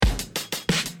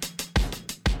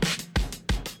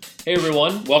Hey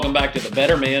everyone, welcome back to the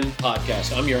Better Man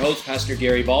Podcast. I'm your host, Pastor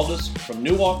Gary Baldus from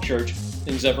New Walk Church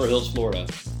in Zephyr Hills, Florida.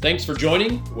 Thanks for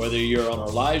joining, whether you're on our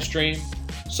live stream,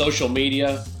 social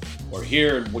media, or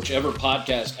here in whichever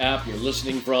podcast app you're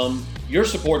listening from. Your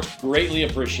support's greatly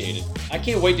appreciated. I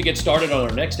can't wait to get started on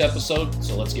our next episode,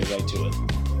 so let's get right to it.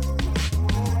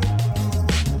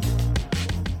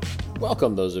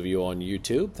 Welcome those of you on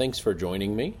YouTube. Thanks for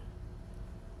joining me.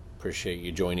 Appreciate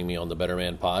you joining me on the Better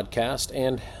Man Podcast.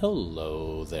 And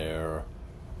hello there,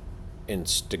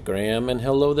 Instagram, and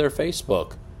hello there,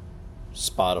 Facebook,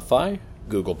 Spotify,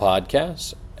 Google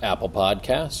Podcasts, Apple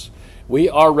Podcasts. We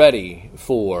are ready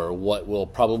for what will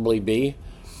probably be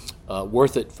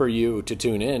worth it for you to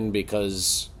tune in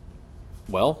because,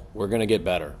 well, we're going to get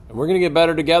better. And we're going to get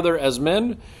better together as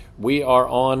men. We are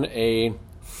on a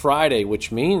Friday,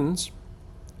 which means,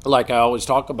 like I always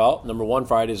talk about, number one,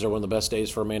 Fridays are one of the best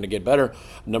days for a man to get better.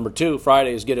 Number two,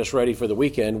 Fridays get us ready for the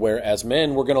weekend, where as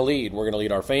men, we're going to lead. We're going to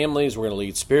lead our families. We're going to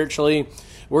lead spiritually.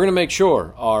 We're going to make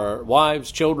sure our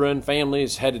wives, children,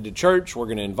 families headed to church. We're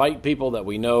going to invite people that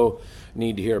we know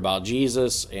need to hear about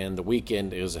Jesus, and the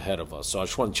weekend is ahead of us. So I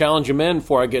just want to challenge you men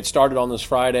before I get started on this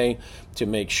Friday to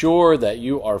make sure that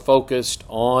you are focused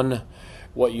on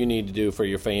what you need to do for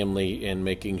your family and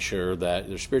making sure that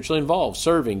they're spiritually involved,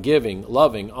 serving, giving,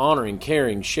 loving, honoring,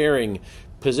 caring, sharing,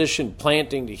 position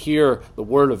planting to hear the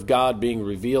Word of God being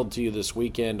revealed to you this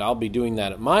weekend. I'll be doing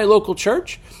that at my local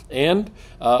church, and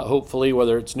hopefully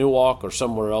whether it's New Walk or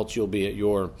somewhere else, you'll be at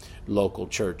your local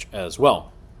church as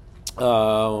well.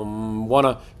 Want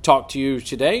to talk to you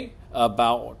today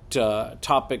about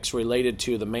topics related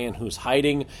to the man who's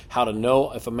hiding, how to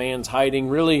know if a man's hiding,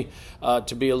 really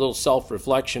to be a little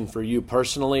self-reflection for you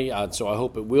personally, so I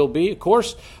hope it will be. Of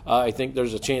course, I think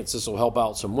there's a chance this will help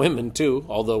out some women too,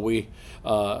 although we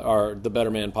are the Better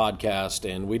Man Podcast,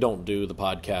 and we don't do the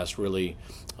podcast really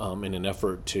in an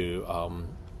effort to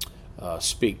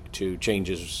speak to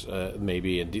changes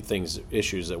maybe and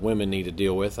issues that women need to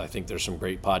deal with. I think there's some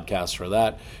great podcasts for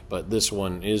that, but this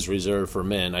one is reserved for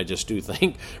men. I just do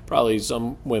think probably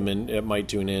some women might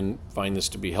tune in, find this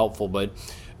to be helpful, but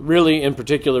really in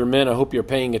particular men, I hope you're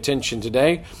paying attention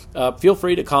today. Feel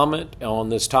free to comment on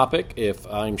this topic. If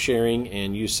I'm sharing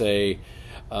and you say,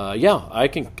 yeah, I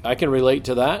can relate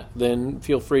to that, then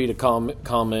feel free to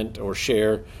comment or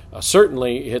share.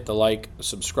 Certainly hit the like,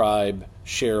 subscribe,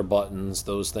 share buttons.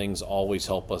 Those things always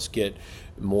help us get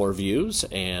more views,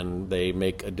 and they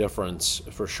make a difference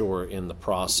for sure in the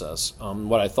process.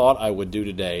 What I thought I would do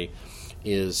today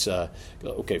is,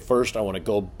 first I want to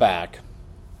go back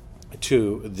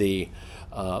to the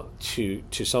to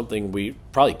something we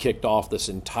probably kicked off this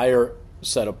entire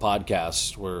set of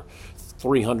podcasts where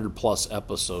 300 plus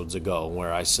episodes ago,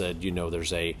 where I said,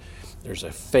 there's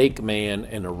a fake man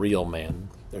and a real man.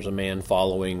 There's a man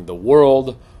following the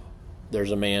world.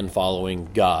 There's a man following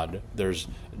God. There's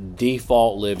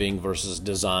default living versus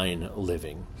design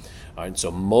living. All right,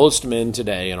 so most men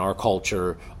today in our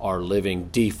culture are living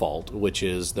default, which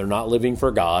is they're not living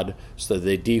for God, so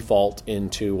they default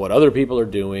into what other people are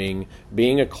doing,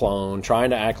 being a clone,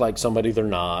 trying to act like somebody they're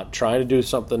not, trying to do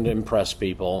something to impress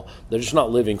people. They're just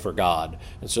not living for God.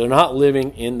 And so they're not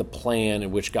living in the plan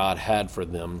in which God had for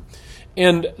them.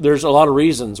 And there's a lot of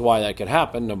reasons why that could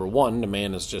happen. Number one, the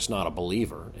man is just not a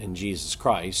believer in Jesus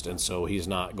Christ, and so he's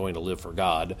not going to live for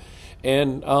God.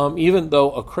 And even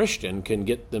though a Christian can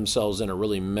get themselves in a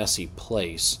really messy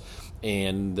place,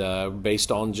 and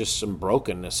based on just some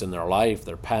brokenness in their life,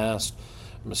 their past,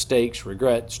 mistakes,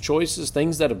 regrets, choices,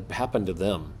 things that have happened to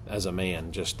them as a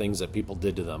man, just things that people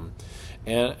did to them.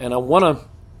 And I want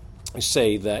to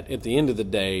say that at the end of the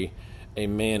day, a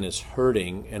man is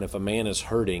hurting, and if a man is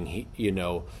hurting, he,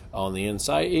 on the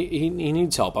inside, he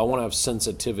needs help. I want to have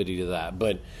sensitivity to that.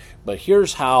 But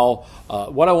here's how.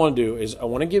 What I want to do is I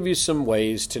want to give you some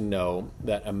ways to know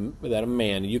that a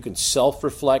man. You can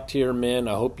self-reflect here, men.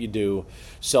 I hope you do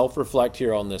self-reflect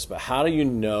here on this. But how do you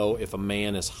know if a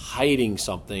man is hiding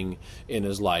something in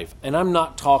his life? And I'm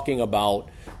not talking about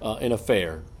an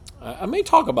affair. I may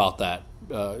talk about that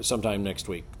sometime next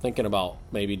week, thinking about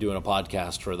maybe doing a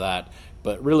podcast for that,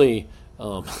 but really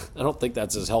I don't think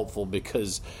that's as helpful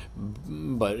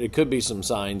but it could be some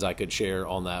signs I could share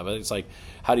on that. But it's like,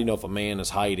 how do you know if a man is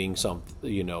hiding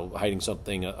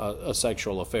something, a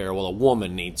sexual affair? Well, a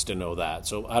woman needs to know that.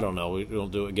 So I don't know. We'll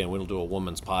do a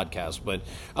woman's podcast, but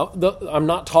I'm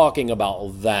not talking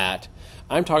about that.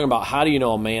 I'm talking about how do you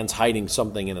know a man's hiding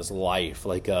something in his life,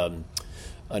 like an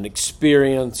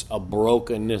experience, a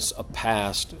brokenness, a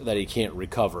past that he can't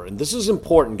recover. And this is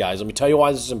important, guys. Let me tell you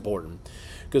why this is important.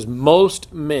 Because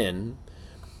most men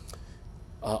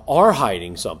are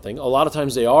hiding something. A lot of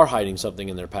times they are hiding something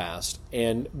in their past.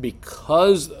 And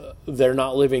because they're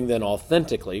not living then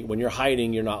authentically, when you're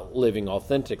hiding, you're not living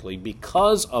authentically.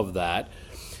 Because of that,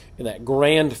 and that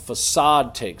grand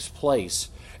facade takes place,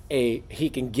 he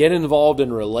can get involved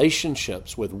in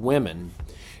relationships with women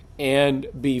and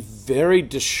be very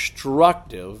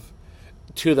destructive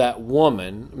to that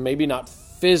woman, maybe not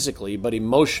physically, but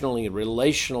emotionally,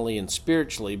 relationally, and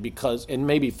spiritually, and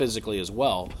maybe physically as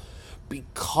well,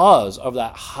 because of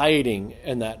that hiding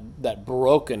and that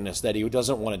brokenness that he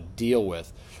doesn't want to deal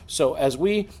with. So as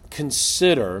we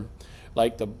consider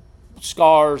like the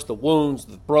scars, the wounds,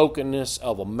 the brokenness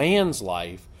of a man's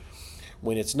life,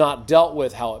 when it's not dealt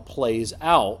with, how it plays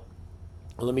out,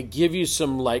 let me give you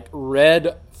some like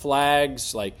red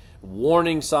flags, like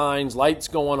warning signs, lights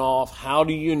going off. How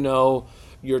do you know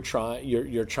you're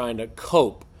trying to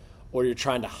cope, or you're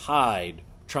trying to hide,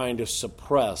 trying to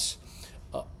suppress?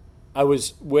 I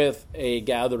was with a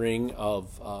gathering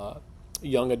of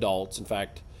young adults. In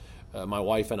fact, my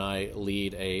wife and I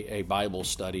lead a Bible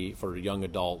study for young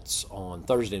adults on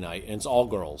Thursday night, and it's all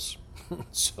girls.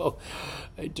 So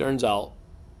it turns out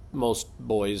most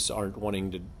boys aren't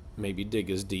wanting to maybe dig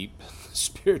as deep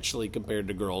spiritually compared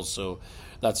to girls. So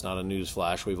that's not a news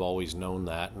flash. We've always known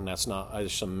that, and that's not.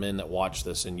 There's some men that watch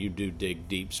this, and you do dig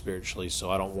deep spiritually. So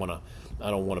I don't want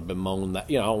to bemoan that.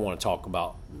 I don't want to talk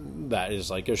about that. It's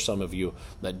like there's some of you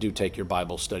that do take your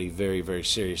Bible study very, very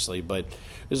seriously. But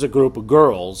there's a group of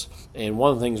girls, and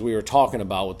one of the things we were talking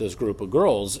about with this group of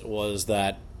girls was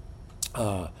that,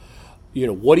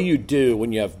 what do you do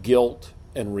when you have guilt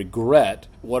and regret?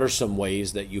 What are some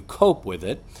ways that you cope with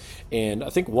it? And I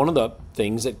think one of the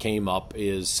things that came up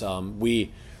is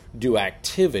we do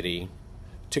activity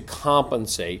to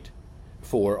compensate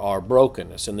for our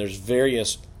brokenness. And there's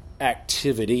various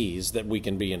activities that we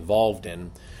can be involved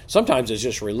in. Sometimes it's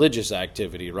just religious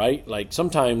activity, right? Like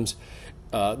sometimes,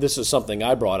 this is something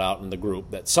I brought out in the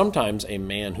group, that sometimes a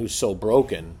man who's so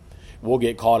broken will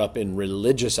get caught up in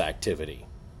religious activity.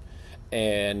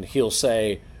 And he'll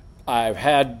say,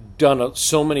 I've done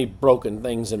so many broken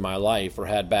things in my life, or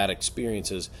had bad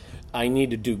experiences. I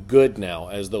need to do good now,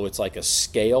 as though it's like a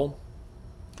scale.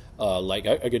 Like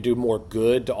I could do more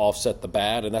good to offset the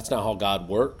bad, and that's not how God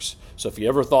works. So if you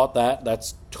ever thought that,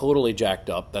 that's totally jacked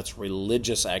up. That's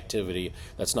religious activity.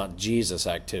 That's not Jesus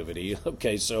activity.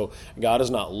 Okay, so God is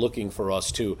not looking for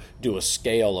us to do a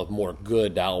scale of more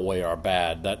good to outweigh our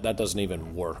bad. That doesn't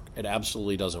even work. It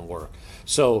absolutely doesn't work.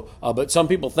 So, but some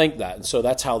people think that, and so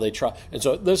that's how they try. And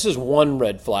so this is one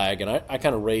red flag, and I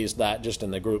kind of raised that just in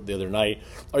the group the other night.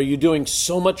 Are you doing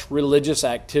so much religious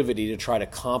activity to try to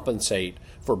compensate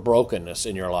for brokenness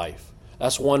in your life?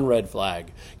 That's one red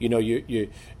flag.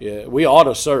 We ought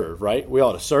to serve, right? We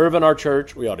ought to serve in our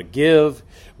church. We ought to give.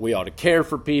 We ought to care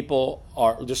for people.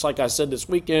 Just like I said this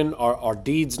weekend, our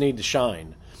deeds need to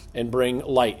shine and bring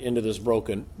light into this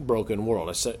broken world.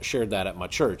 I shared that at my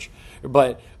church.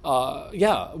 But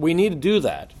we need to do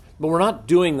that. But we're not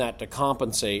doing that to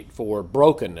compensate for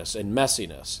brokenness and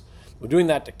messiness. We're doing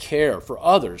that to care for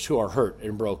others who are hurt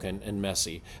and broken and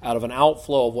messy, out of an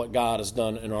outflow of what God has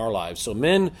done in our lives. So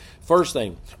men, first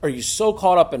thing, are you so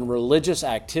caught up in religious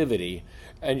activity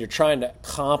and you're trying to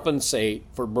compensate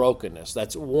for brokenness?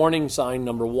 That's warning sign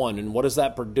number one. And what does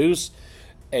that produce?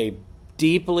 A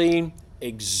deeply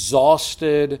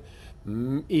exhausted,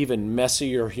 even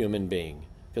messier human being.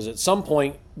 Because at some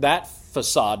point, that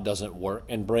facade doesn't work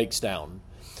and breaks down.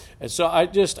 And so I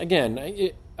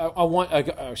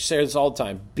say this all the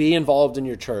time. Be involved in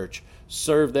your church.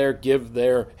 Serve there, give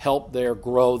there, help there,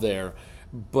 grow there.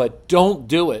 But don't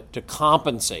do it to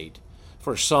compensate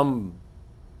for some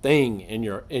thing in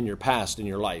your past, in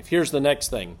your life. Here's the next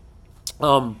thing.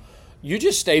 You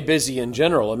just stay busy in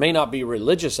general. It may not be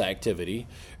religious activity,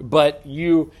 but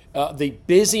the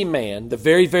busy man, the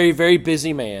very, very, very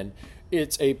busy man,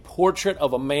 it's a portrait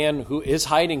of a man who is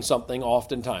hiding something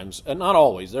oftentimes, and not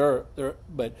always, but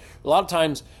a lot of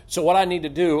times. So what I need to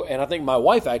do, and I think my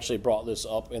wife actually brought this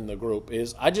up in the group,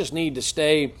 is I just need to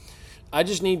stay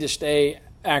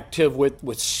active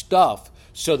with stuff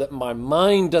so that my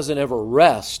mind doesn't ever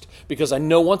rest, because I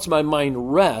know once my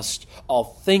mind rests, I'll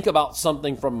think about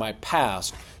something from my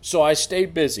past. So I stay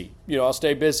busy. I'll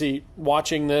stay busy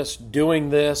watching this,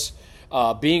 doing this,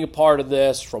 being a part of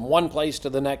this, from one place to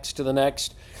the next,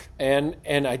 and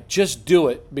I just do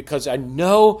it because I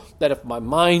know that if my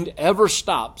mind ever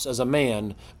stops as a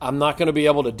man, I'm not going to be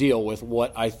able to deal with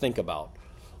what I think about.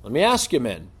 Let me ask you,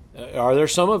 men, are there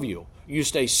some of you, You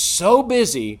stay so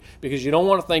busy because you don't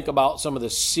want to think about some of the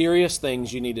serious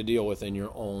things you need to deal with in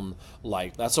your own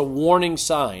life. That's a warning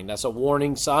sign. That's a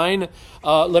warning sign.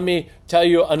 Let me tell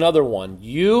you another one.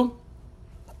 You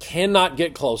cannot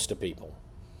get close to people.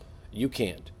 You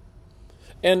can't.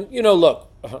 And,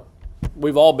 look,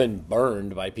 we've all been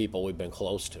burned by people we've been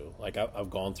close to. Like, I've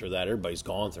gone through that. Everybody's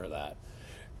gone through that.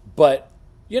 But,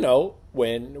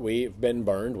 when we've been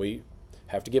burned, we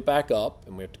have to get back up,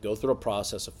 and we have to go through a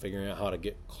process of figuring out how to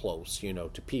get close,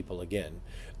 to people again.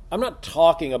 I'm not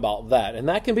talking about that, and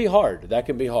that can be hard. That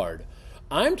can be hard.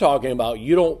 I'm talking about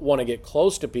you don't want to get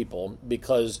close to people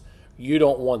because you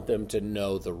don't want them to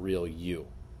know the real you,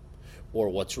 or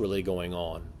what's really going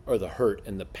on, or the hurt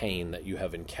and the pain that you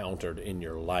have encountered in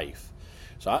your life.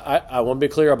 So I want to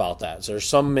be clear about that. So there's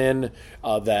some men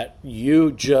that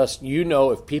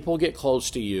if people get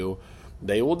close to you,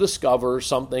 they will discover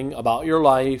something about your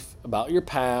life, about your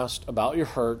past, about your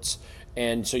hurts,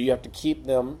 and so you have to keep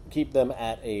them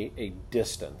at a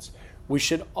distance. We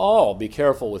should all be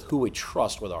careful with who we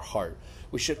trust with our heart.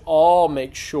 We should all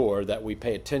make sure that we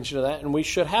pay attention to that, and we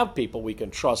should have people we can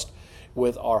trust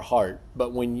with our heart.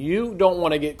 But when you don't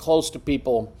want to get close to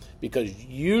people because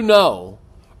you know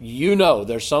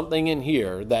there's something in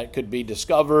here that could be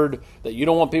discovered that you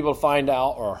don't want people to find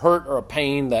out, or a hurt or a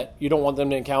pain that you don't want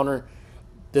them to encounter,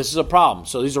 this is a problem.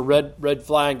 So these are red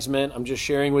flags, men. I'm just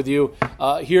sharing with you.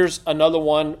 Here's another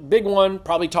one, big one.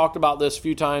 Probably talked about this a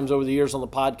few times over the years on the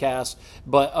podcast.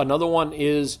 But another one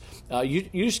is you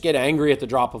just get angry at the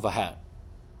drop of a hat.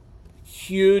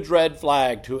 Huge red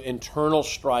flag to internal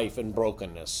strife and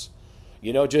brokenness.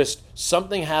 Just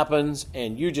something happens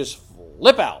and you just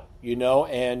flip out,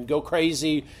 and go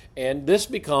crazy. And this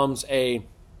becomes a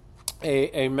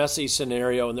messy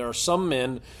scenario, and there are some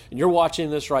men, and you're watching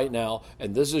this right now,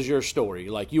 and this is your story.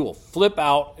 Like, you will flip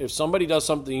out if somebody does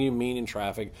something you mean in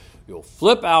traffic. You'll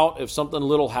flip out if something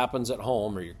little happens at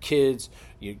home, or your kids,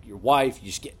 your wife. You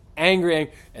just get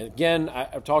angry. And again,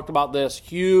 I've talked about this.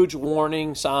 Huge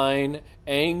warning sign.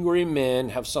 Angry men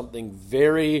have something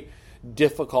very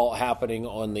difficult happening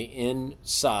on the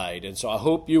inside. And so I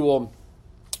hope you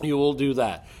will do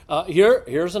that.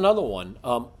 Here's another one.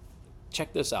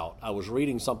 Check this out. I was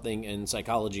reading something in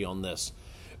psychology on this.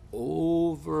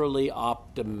 Overly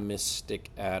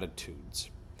optimistic attitudes.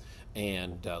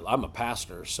 And I'm a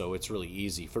pastor, so it's really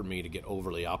easy for me to get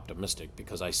overly optimistic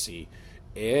because I see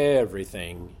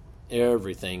everything,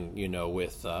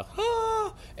 with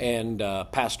and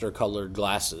pastor-colored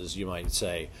glasses, you might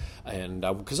say. And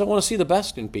because I want to see the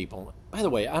best in people. By the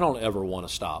way, I don't ever want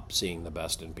to stop seeing the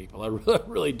best in people. I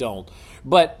really don't.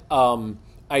 But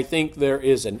I think there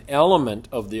is an element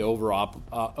of the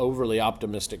overly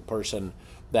optimistic person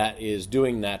that is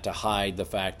doing that to hide the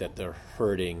fact that they're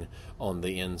hurting on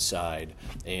the inside.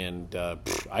 And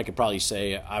I could probably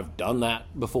say I've done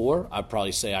that before. I'd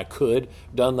probably say I could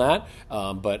done that.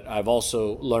 But I've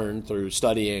also learned through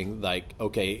studying, like,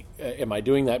 okay, am I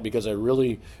doing that because I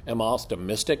really am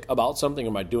optimistic about something?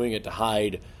 Am I doing it to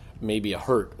hide maybe a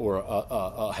hurt or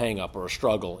a hang-up or a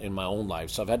struggle in my own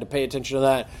life? So I've had to pay attention to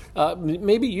that.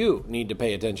 Maybe you need to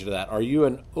pay attention to that. Are you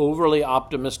an overly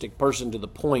optimistic person to the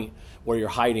point where you're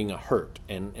hiding a hurt?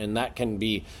 And that can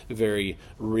be very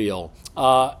real.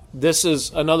 This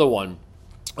is another one.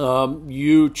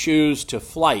 You choose to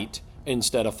flight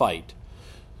instead of fight.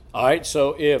 All right,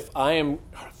 so if I am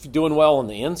doing well on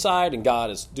the inside and God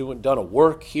has done a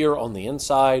work here on the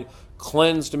inside,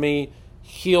 cleansed me,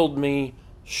 healed me,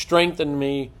 strengthen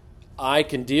me, I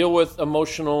can deal with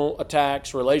emotional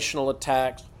attacks, relational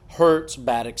attacks, hurts,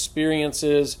 bad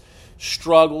experiences,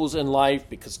 struggles in life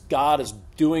because God is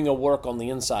doing a work on the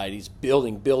inside. He's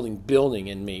building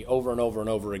in me over and over and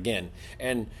over again.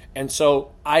 And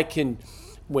so I can,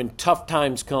 when tough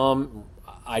times come,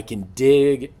 I can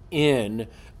dig in.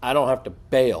 I don't have to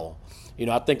bail.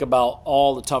 I think about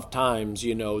all the tough times,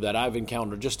 that I've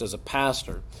encountered just as a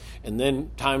pastor, and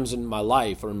then times in my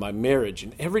life or in my marriage.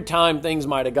 And every time things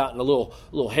might have gotten a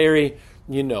little hairy,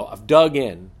 I've dug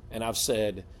in and I've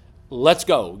said, let's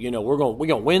go. We're going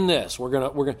to win this. We're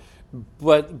going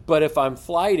but if I'm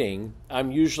flighting,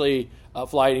 I'm usually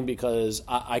flighting because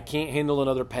I can't handle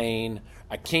another pain.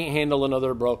 I can't handle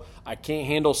another I can't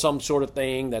handle some sort of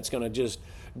thing that's going to just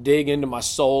dig into my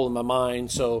soul and my mind.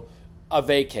 So I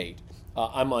vacate.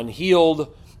 I'm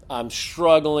unhealed, I'm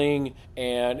struggling,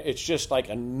 and it's just like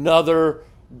another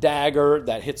dagger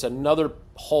that hits another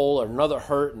hole or another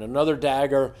hurt and another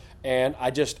dagger, and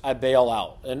I bail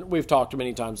out. And we've talked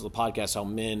many times on the podcast how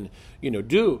men,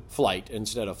 do flight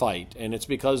instead of fight, and it's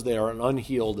because they are an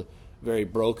unhealed, very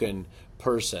broken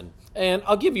person. And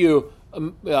I'll give you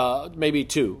maybe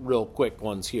two real quick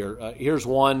ones here. Here's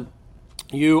one.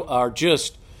 you are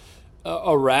just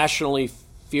irrationally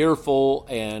fearful,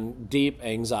 and deep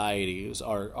anxieties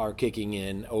are kicking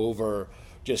in over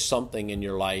just something in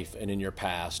your life and in your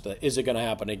past. Is it going to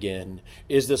happen again?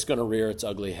 Is this going to rear its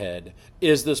ugly head?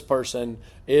 Is this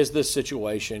this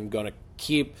situation going to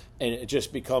keep, and it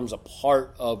just becomes a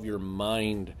part of your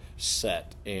mindset.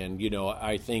 And,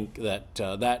 I think that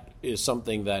that is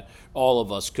something that all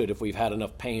of us could, if we've had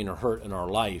enough pain or hurt in our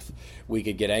life, we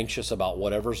could get anxious about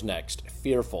whatever's next,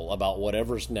 fearful about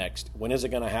whatever's next. When is it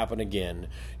going to happen again?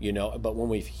 But when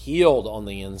we've healed on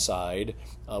the inside,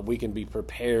 we can be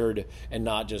prepared and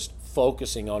not just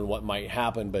focusing on what might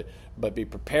happen, but be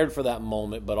prepared for that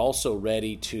moment, but also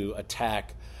ready to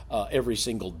attack every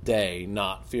single day,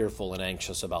 not fearful and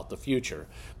anxious about the future.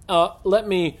 Let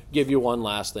me give you one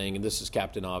last thing, and this is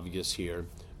Captain Obvious here.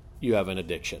 You have an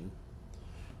addiction.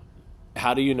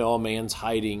 How do you know a man's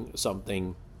hiding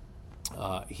something?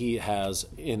 He has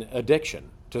an addiction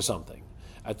to something.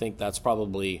 I think that's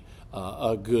probably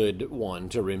a good one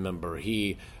to remember.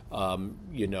 He,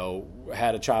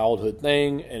 had a childhood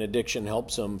thing, and addiction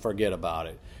helps him forget about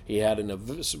it. He had a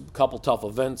couple tough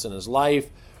events in his life,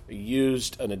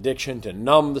 used an addiction to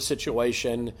numb the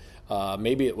situation.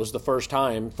 Maybe it was the first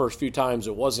few times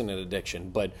it wasn't an addiction,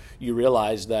 but you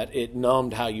realize that it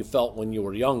numbed how you felt when you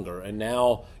were younger, and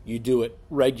now you do it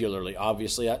regularly.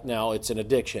 Obviously, now it's an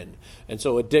addiction. And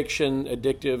so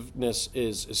addictiveness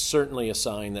is certainly a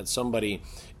sign that somebody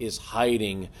is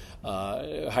hiding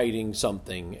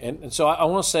something. And so I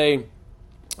want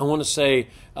to say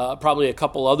probably a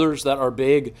couple others that are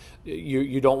big.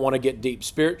 You don't want to get deep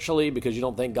spiritually because you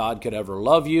don't think God could ever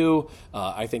love you.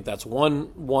 I think that's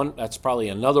one. That's probably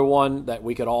another one that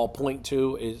we could all point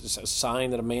to is a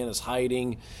sign that a man is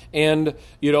hiding. And,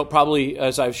 probably,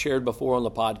 as I've shared before on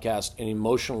the podcast, an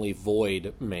emotionally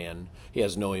void man. He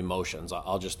has no emotions.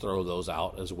 I'll just throw those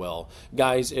out as well.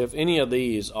 Guys, if any of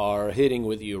these are hitting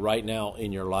with you right now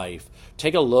in your life,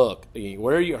 take a look.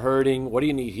 Where are you hurting? What do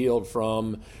you need healed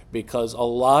from? Because a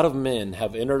lot of men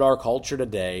have entered our culture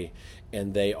today,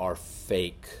 and they are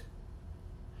fake.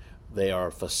 They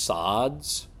are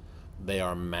facades. They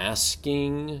are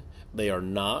masking. They are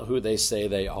not who they say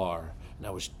they are. And I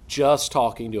was just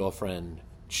talking to a friend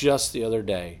just the other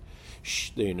day.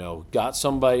 Got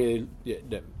somebody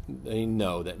that they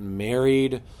know that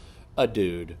married a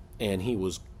dude, and he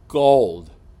was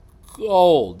gold.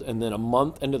 And then a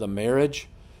month into the marriage,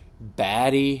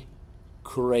 batty,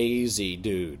 crazy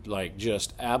dude, like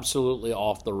just absolutely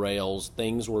off the rails.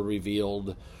 Things were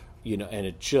revealed, and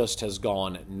it just has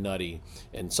gone nutty.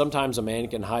 And sometimes a man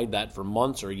can hide that for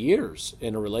months or years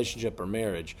in a relationship or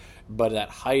marriage, but that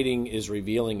hiding is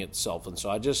revealing itself. And so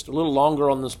I just a little longer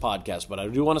on this podcast, but I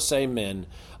do want to say, men,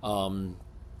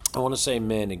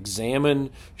 examine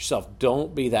yourself.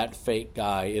 Don't be that fake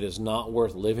guy. It is not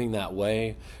worth living that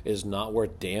way. It is not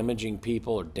worth damaging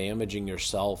people or damaging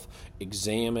yourself.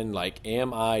 Examine,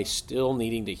 am I still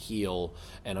needing to heal?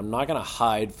 And I'm not going to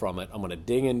hide from it. I'm going to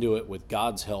dig into it with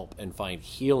God's help and find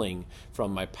healing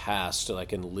from my past so that I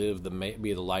can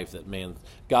be the life that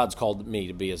God's called me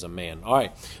to be as a man. All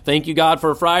right. Thank you, God,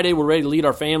 for a Friday. We're ready to lead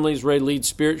our families, ready to lead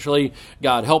spiritually.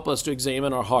 God, help us to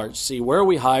examine our hearts. See, where are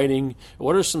we hiding?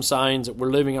 What are some signs that we're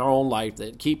living our own life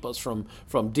that keep us from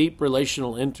deep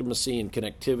relational intimacy and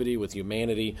connectivity with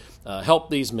humanity? Help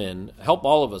these men, help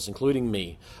all of us, including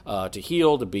me, to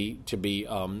heal, to be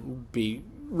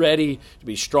ready, to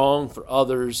be strong for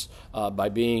others by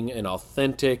being an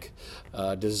authentic,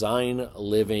 design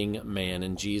living man.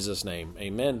 In Jesus' name,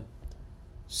 amen.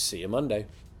 See you Monday.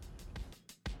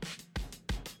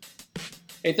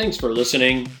 Hey, thanks for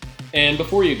listening. And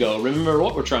before you go, remember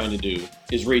what we're trying to do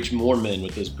is reach more men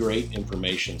with this great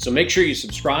information. So make sure you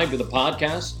subscribe to the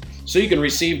podcast so you can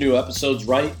receive new episodes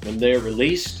right when they're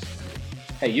released.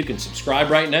 Hey, you can subscribe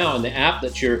right now in the app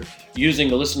that you're using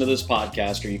to listen to this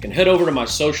podcast, or you can head over to my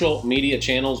social media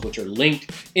channels, which are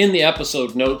linked in the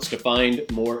episode notes to find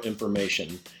more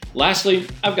information. Lastly,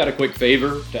 I've got a quick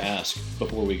favor to ask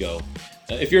before we go.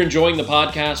 If you're enjoying the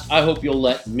podcast, I hope you'll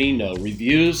let me know.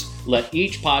 Reviews let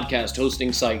each podcast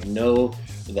hosting site know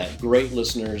that great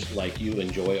listeners like you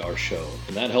enjoy our show.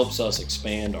 And that helps us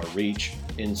expand our reach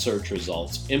in search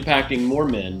results, impacting more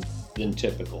men than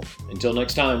typical. Until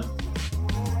next time.